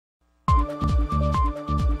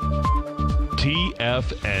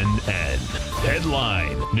TFNN.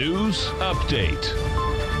 Headline News Update.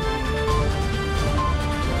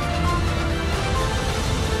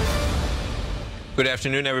 Good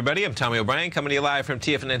afternoon, everybody. I'm Tommy O'Brien, coming to you live from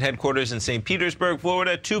TFNN headquarters in St. Petersburg,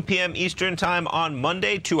 Florida, 2 p.m. Eastern time on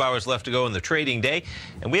Monday. 2 hours left to go in the trading day.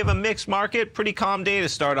 And we have a mixed market, pretty calm day to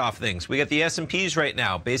start off things. We got the S&Ps right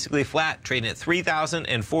now, basically flat, trading at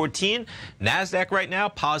 3,014. NASDAQ right now,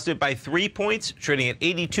 positive by 3 points, trading at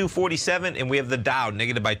 82.47. And we have the Dow,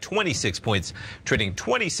 negative by 26 points, trading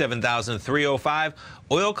 27,305.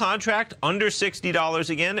 Oil contract under $60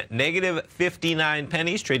 again, negative 59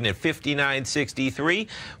 pennies, trading at 59.63.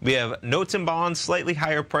 We have notes and bonds, slightly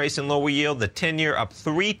higher price and lower yield. The 10-year up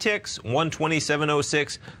 3 ticks,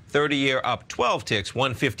 127.06. 30-year up 12 ticks,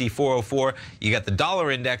 154.04. You got the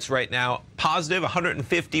dollar index right now, positive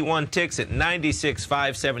 151 ticks at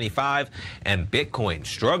 96.575. And Bitcoin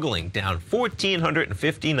struggling, down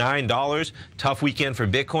 $1,459. Tough weekend for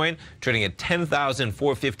Bitcoin, trading at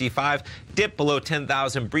 10,455. Dipped below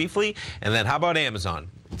 10,000 briefly. And then how about Amazon?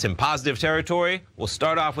 It's in positive territory. We'll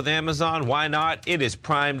start off with Amazon. Why not? It is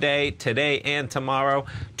Prime Day today and tomorrow.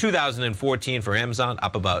 2014 for Amazon,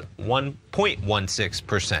 up about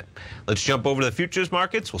 1.16%. Let's jump over to the futures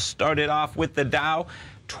markets. We'll start it off with the Dow,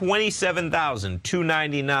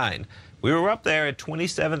 27,299. We were up there at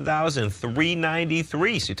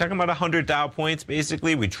 27,393. So you're talking about 100 Dow points.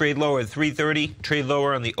 Basically, we trade lower at 330, trade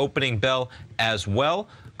lower on the opening bell as well.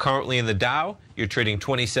 Currently in the Dow, you're trading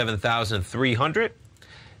 27,300.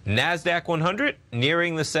 NASDAQ 100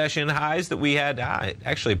 nearing the session highs that we had, of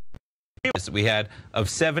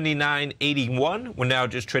 79.81. We're now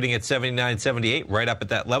just trading at 79.78, right up at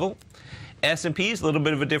that level. S&P's a little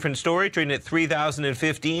bit of a different story, trading at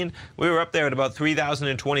 3,015. We were up there at about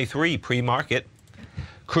 3,023 pre-market.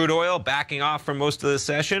 Crude oil backing off for most of the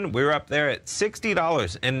session. We were up there at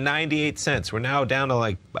 $60.98. We're now down to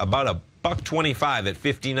like about $1.25 at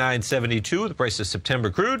 59.72, the price of September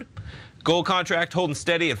crude. Gold contract holding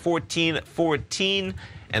steady at 14.14,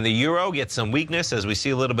 and the euro gets some weakness as we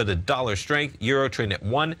see a little bit of dollar strength. Euro trading at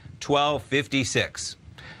 112.56.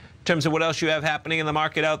 In terms of what else you have happening in the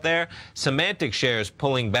market out there, Symantec shares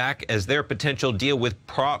pulling back as their potential deal with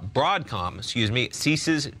Broadcom,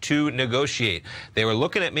 ceases to negotiate. They were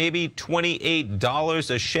looking at maybe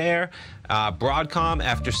 $28 a share. Broadcom,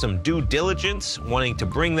 after some due diligence, wanting to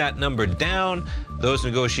bring that number down. Those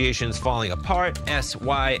negotiations falling apart.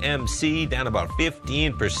 SYMC down about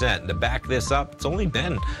 15%. To back this up, it's only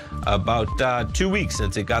been about 2 weeks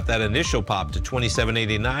since it got that initial pop to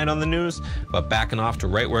 27.89 on the news, but backing off to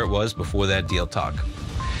right where it was before that deal talk.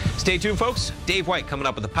 Stay tuned, folks. Dave White coming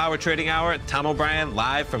up with the Power Trading Hour. Tom O'Brien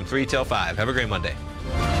live from 3 till 5. Have a great Monday.